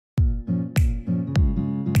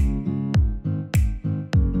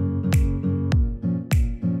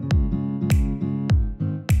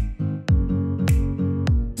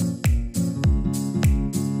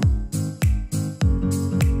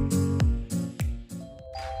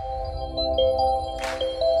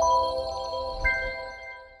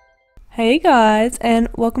Hey guys, and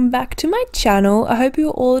welcome back to my channel. I hope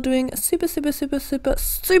you're all doing super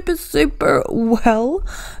well.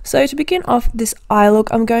 So to begin off this eye look,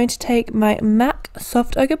 I'm going to take my MAC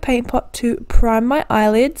Soft Ochre Paint Pot to prime my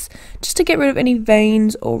eyelids, just to get rid of any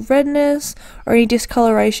veins or redness or any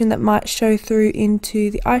discoloration that might show through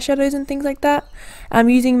into the eyeshadows and things like that. I'm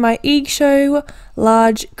using my EIGSHOW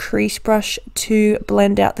large crease brush to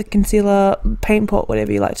blend out the concealer, paint pot,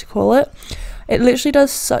 whatever you like to call it. It literally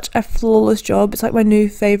does such a flawless job. It's like my new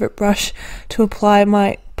favourite brush to apply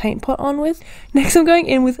my paint pot on with. Next, I'm going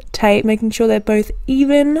in with tape, making sure they're both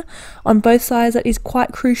even on both sides. That is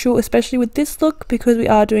quite crucial, especially with this look, because we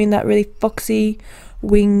are doing that really foxy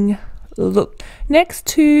wing look. Next,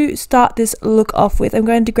 to start this look off with, I'm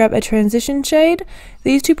going to grab a transition shade.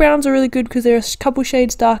 These two browns are really good because they're a couple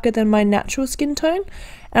shades darker than my natural skin tone.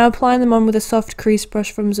 And I'm applying them on with a soft crease brush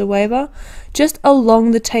from Zoeva, just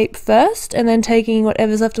along the tape first, and then taking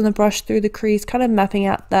whatever's left on the brush through the crease, kind of mapping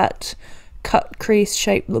out that cut crease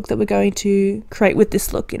shape look that we're going to create with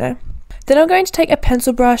this look, you know. Then I'm going to take a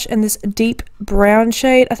pencil brush and this deep brown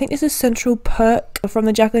shade. I think this is Central Perk from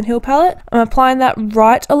the Jaclyn Hill palette. I'm applying that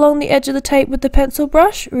right along the edge of the tape with the pencil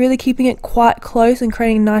brush, really keeping it quite close and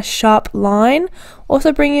creating a nice sharp line.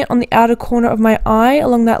 Also bringing it on the outer corner of my eye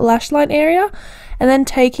along that lash line area, and then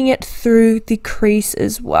taking it through the crease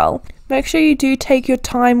as well. Make sure you do take your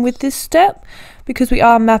time with this step, because we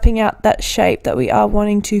are mapping out that shape that we are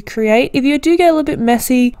wanting to create. If you do get a little bit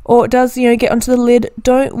messy, or it does, get onto the lid,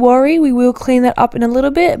 don't worry, we will clean that up in a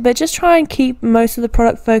little bit, but just try and keep most of the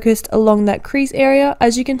product focused along that crease area.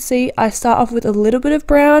 As you can see, I start off with a little bit of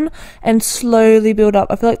brown and slowly build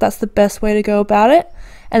up. I feel like that's the best way to go about it.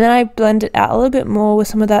 And then I blend it out a little bit more with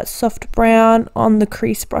some of that soft brown on the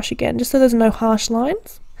crease brush again, just so there's no harsh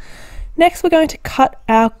lines. Next, we're going to cut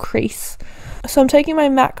our crease. So I'm taking my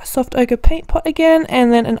MAC Soft Ochre Paint Pot again,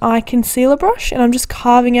 and then an eye concealer brush, and I'm just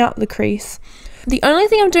carving out the crease. The only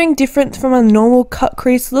thing I'm doing different from a normal cut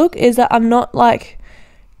crease look is that I'm not like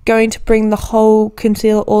going to bring the whole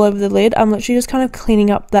concealer all over the lid. I'm literally just kind of cleaning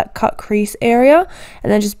up that cut crease area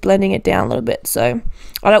and then just blending it down a little bit. So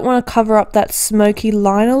I don't want to cover up that smoky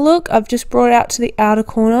liner look. I've just brought it out to the outer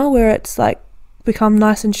corner where it's like become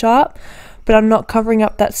nice and sharp, but I'm not covering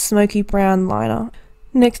up that smoky brown liner.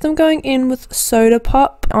 Next, I'm going in with Soda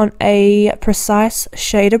Pop on a precise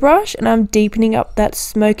shader brush, and I'm deepening up that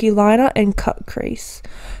smoky liner and cut crease.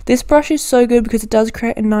 This brush is so good because it does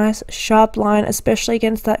create a nice sharp line, especially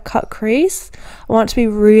against that cut crease. I want it to be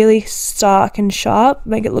really stark and sharp,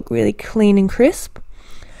 make it look really clean and crisp.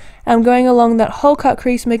 And I'm going along that whole cut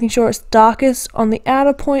crease, making sure it's darkest on the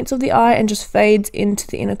outer points of the eye and just fades into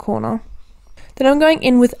the inner corner. Then I'm going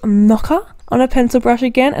in with Mocha on a pencil brush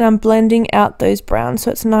again, and I'm blending out those browns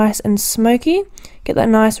so it's nice and smoky. Get that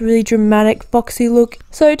nice, really dramatic, foxy look.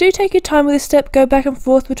 So do take your time with this step, go back and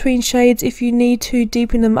forth between shades if you need to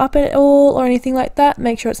deepen them up at all or anything like that.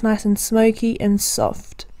 Make sure it's nice and smoky and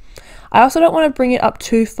soft. I also don't want to bring it up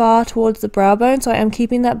too far towards the brow bone, so I am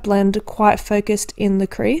keeping that blend quite focused in the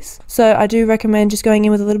crease. So I do recommend just going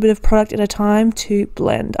in with a little bit of product at a time to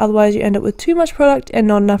blend, otherwise you end up with too much product and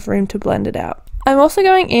not enough room to blend it out. I'm also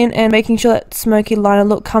going in and making sure that smoky liner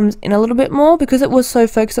look comes in a little bit more, because it was so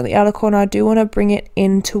focused on the outer corner. I do want to bring it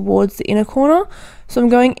in towards the inner corner. So I'm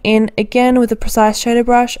going in again with a precise shader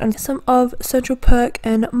brush and some of Central Perk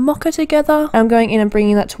and Mocha together. I'm going in and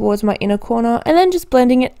bringing that towards my inner corner, and then just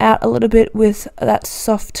blending it out a little bit with that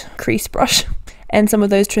soft crease brush and some of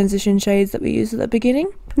those transition shades that we used at the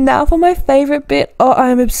beginning. Now for my favorite bit. Oh,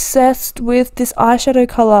 I'm obsessed with this eyeshadow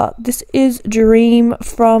color. This is Dream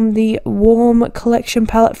from the Warm Collection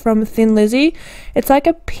palette from Thin Lizzy. It's like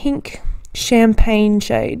a pink champagne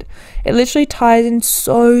shade. It literally ties in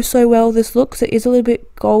so well this look. So it is a little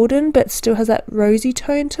bit golden, but still has that rosy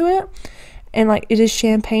tone to it. And like it is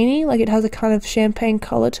champagne-y, like it has a kind of champagne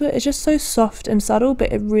color to it. It's just so soft and subtle,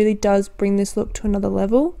 but it really does bring this look to another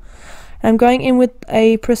level. I'm going in with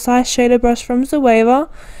a precise shader brush from Zoeva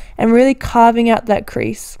and really carving out that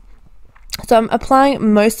crease. So I'm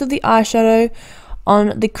applying most of the eyeshadow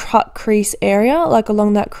on the cut crease area, like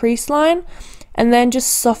along that crease line, and then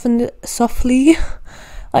just softly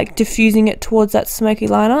like diffusing it towards that smoky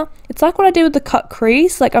liner. It's like what I did with the cut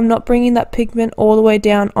crease, like I'm not bringing that pigment all the way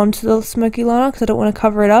down onto the smoky liner because I don't want to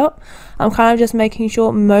cover it up. I'm kind of just making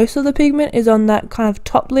sure most of the pigment is on that kind of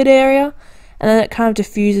top lid area, and then it kind of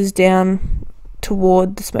diffuses down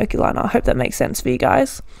toward the smoky liner. I hope that makes sense for you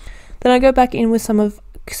guys. Then I go back in with some of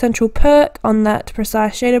Central Perk on that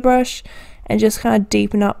precise shader brush and just kind of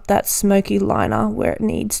deepen up that smoky liner where it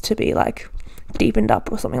needs to be like deepened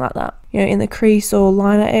up or something like that. In the crease or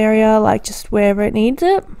liner area, like just wherever it needs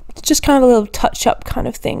it. It's just kind of a little touch up kind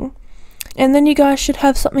of thing. And then you guys should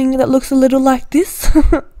have something that looks a little like this.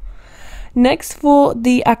 Next, for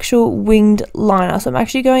the actual winged liner, so I'm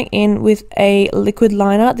actually going in with a liquid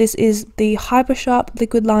liner. This is the Hyper Sharp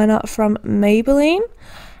liquid liner from Maybelline.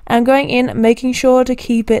 I'm going in, making sure to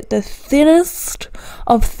keep it the thinnest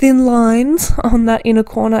of thin lines on that inner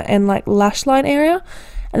corner and like lash line area,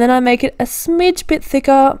 and then I make it a smidge bit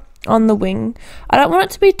thicker on the wing. I don't want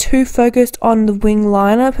it to be too focused on the wing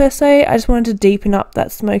liner per se. I just wanted to deepen up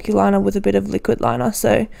that smoky liner with a bit of liquid liner,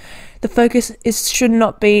 so the focus should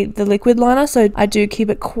not be the liquid liner, so I do keep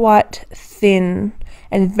it quite thin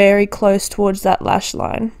and very close towards that lash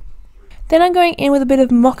line. Then I'm going in with a bit of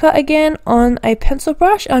mocha again on a pencil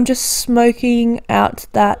brush. I'm just smoking out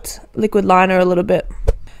that liquid liner a little bit.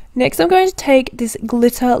 Next, I'm going to take this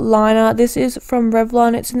glitter liner. This is from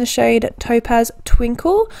Revlon. It's in the shade Topaz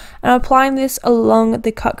Twinkle, and I'm applying this along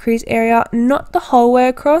the cut crease area, not the whole way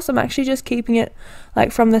across. I'm actually just keeping it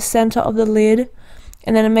like from the center of the lid,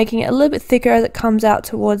 and then I'm making it a little bit thicker as it comes out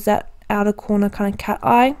towards that outer corner kind of cat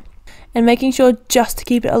eye, and making sure just to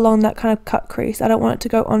keep it along that kind of cut crease. I don't want it to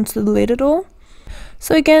go onto the lid at all.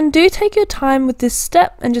 So again, do take your time with this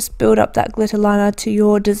step and just build up that glitter liner to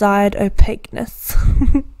your desired opaqueness.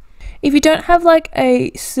 If you don't have like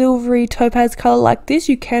a silvery topaz color like this,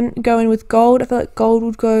 you can go in with gold. I feel like gold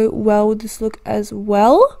would go well with this look as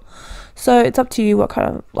well. So it's up to you what kind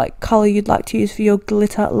of like color you'd like to use for your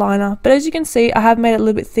glitter liner. But as you can see, I have made it a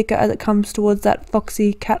little bit thicker as it comes towards that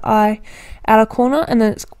foxy cat eye outer corner, and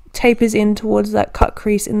then it tapers in towards that cut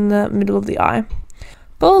crease in the middle of the eye.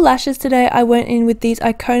 For lashes today, I went in with these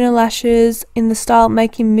Icona lashes in the style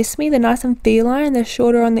Make You Miss Me. They're nice and feline. They're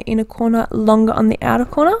shorter on the inner corner, longer on the outer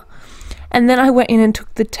corner. And then I went in and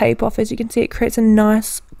took the tape off. As you can see, it creates a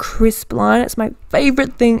nice crisp line. It's my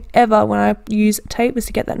favorite thing ever when I use tape, is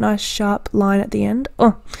to get that nice sharp line at the end.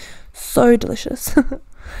 Oh, so delicious.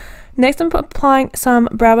 Next, I'm applying some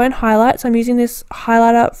brow bone highlights. I'm using this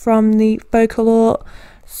highlighter from the Faux Color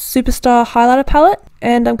Superstar highlighter palette,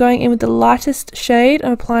 and I'm going in with the lightest shade.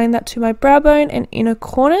 I'm applying that to my brow bone and inner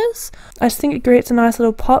corners. I just think it creates a nice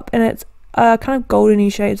little pop, and it's a kind of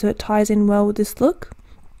goldeny shade, so it ties in well with this look.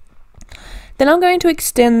 Then I'm going to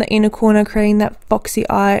extend the inner corner, creating that foxy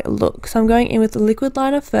eye look. So I'm going in with the liquid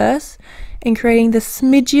liner first and creating the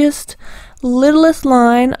smidgiest, littlest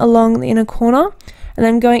line along the inner corner, and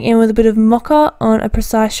then going in with a bit of mocha on a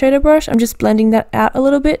precise shader brush. I'm just blending that out a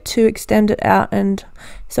little bit to extend it out, and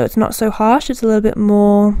so it's not so harsh, it's a little bit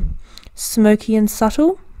more smoky and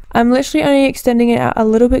subtle. I'm literally only extending it out a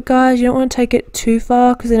little bit, guys. You don't want to take it too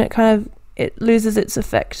far because then it loses its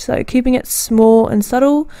effect. So keeping it small and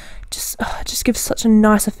subtle just gives such a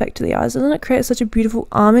nice effect to the eyes. Doesn't it create such a beautiful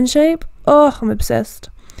almond shape? Oh, I'm obsessed.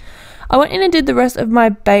 I went in and did the rest of my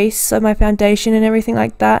base, so my foundation and everything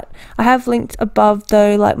like that. I have linked above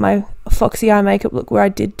though, like my Foxy Eye makeup look where I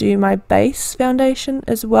did do my base foundation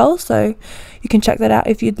as well, so you can check that out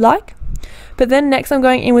if you'd like. But then next I'm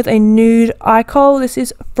going in with a nude eye kohl. This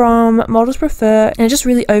is from Models Prefer, and it just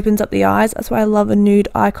really opens up the eyes. That's why I love a nude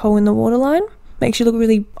eye kohl in the waterline. Makes you look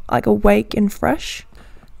really like awake and fresh.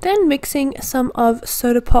 Then mixing some of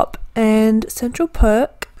Soda Pop and Central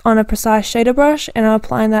Perk on a precise shader brush, and I'm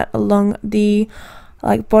applying that along the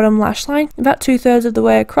like bottom lash line, about 2/3 of the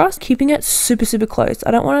way across, keeping it super close. I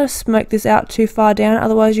don't want to smoke this out too far down,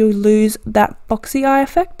 otherwise you'll lose that foxy eye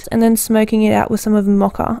effect. And then smoking it out with some of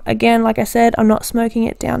Mocha. Again, like I said, I'm not smoking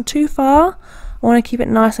it down too far. I want to keep it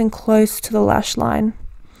nice and close to the lash line.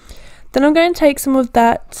 Then I'm going to take some of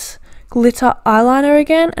that glitter eyeliner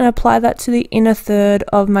again and apply that to the inner third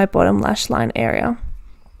of my bottom lash line area.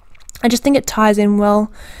 I just think it ties in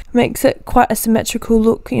well, makes it quite a symmetrical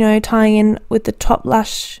look, you know, tying in with the top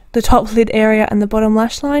lid area and the bottom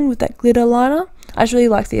lash line with that glitter liner. I just really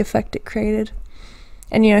like the effect it created.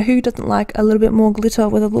 And you know, who doesn't like a little bit more glitter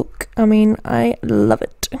with a look? I mean, I love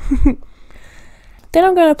it. Then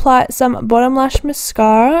I'm going to apply some bottom lash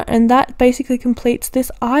mascara, and that basically completes this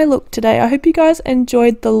eye look today. I hope you guys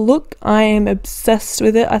enjoyed the look. I am obsessed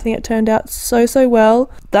with it. I think it turned out so well.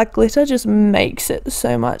 That glitter just makes it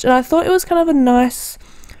so much, and I thought it was kind of a nice,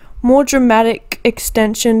 more dramatic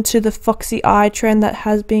extension to the foxy eye trend that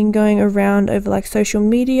has been going around over like social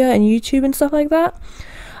media and YouTube and stuff like that.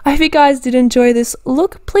 I hope you guys did enjoy this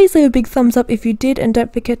look. Please leave a big thumbs up if you did, and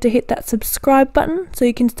don't forget to hit that subscribe button so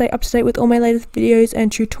you can stay up to date with all my latest videos and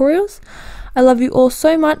tutorials. I love you all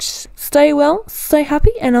so much. Stay well, stay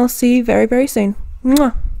happy, and I'll see you very soon.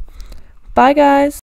 Mwah. Bye guys.